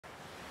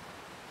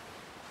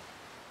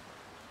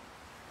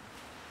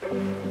I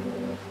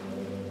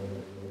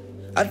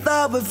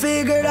thought we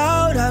figured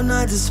out how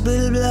not to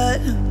spill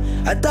blood.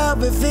 I thought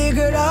we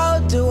figured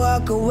out to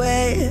walk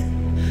away.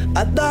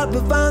 I thought we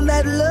found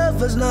that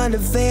love was not a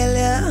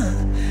failure.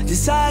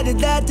 Decided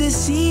that the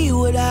sea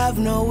would have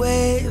no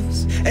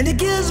waves. And it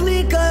kills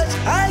me cause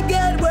I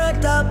get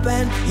worked up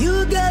and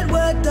you get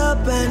worked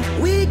up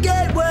and we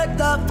get worked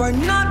up for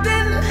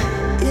nothing.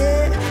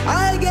 Yeah,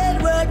 I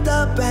get worked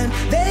up and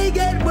they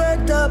get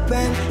worked up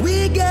and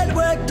we get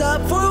worked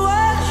up for what?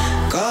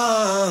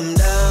 Calm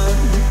down.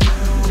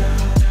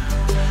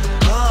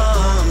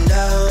 Calm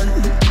down.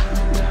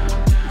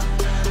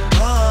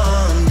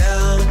 Calm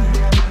down.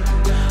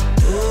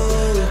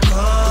 Ooh,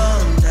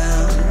 calm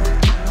down.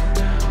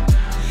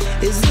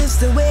 Is this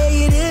the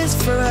way it is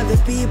for other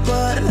people?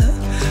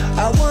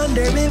 I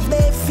wonder if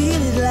they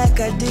feel it like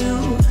I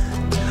do.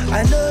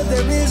 I know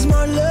there is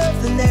more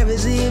love than there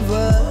is evil.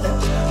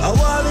 A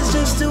war is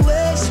just a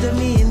waste of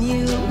me and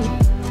you.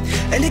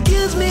 And it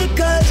kills me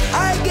cause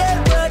I get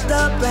worked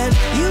up and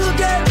you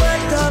get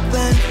worked up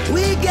and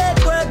we get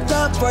worked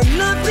up for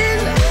nothing.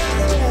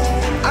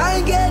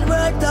 I get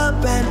worked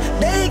up and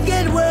they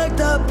get worked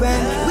up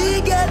and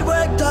we get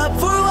worked up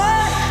for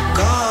what?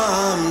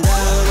 Calm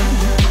down.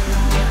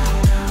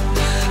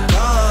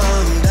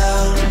 Calm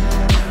down.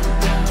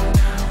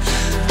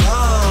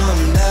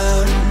 Calm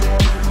down.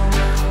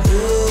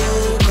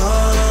 Ooh,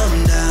 calm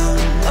down.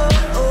 Oh,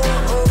 oh,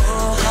 oh,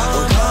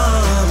 oh,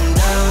 calm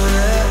down.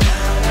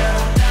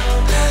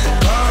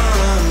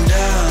 Calm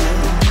down.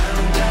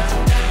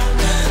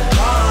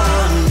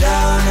 Calm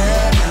down.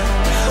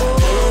 Oh,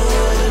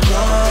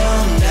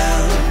 calm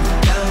down.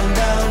 Down,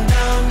 down,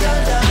 down,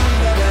 down, down.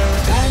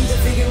 Time to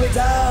figure it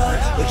out.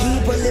 We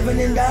keep on living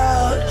in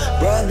doubt.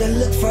 Brother,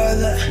 look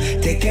further.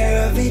 Take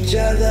care of each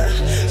other.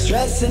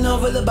 Stressing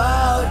over the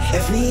bout.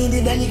 If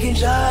needed, then you can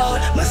shout.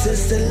 My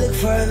sister, look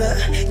further.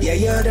 Yeah,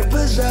 you're the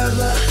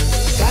preserver.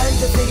 Time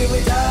to figure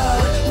it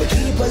out. We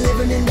keep on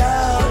living in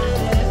doubt.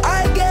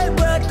 I get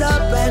worked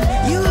up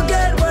and you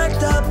get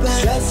worked up and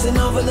stressing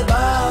over the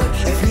bout.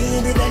 If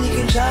needed, then you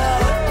can shout.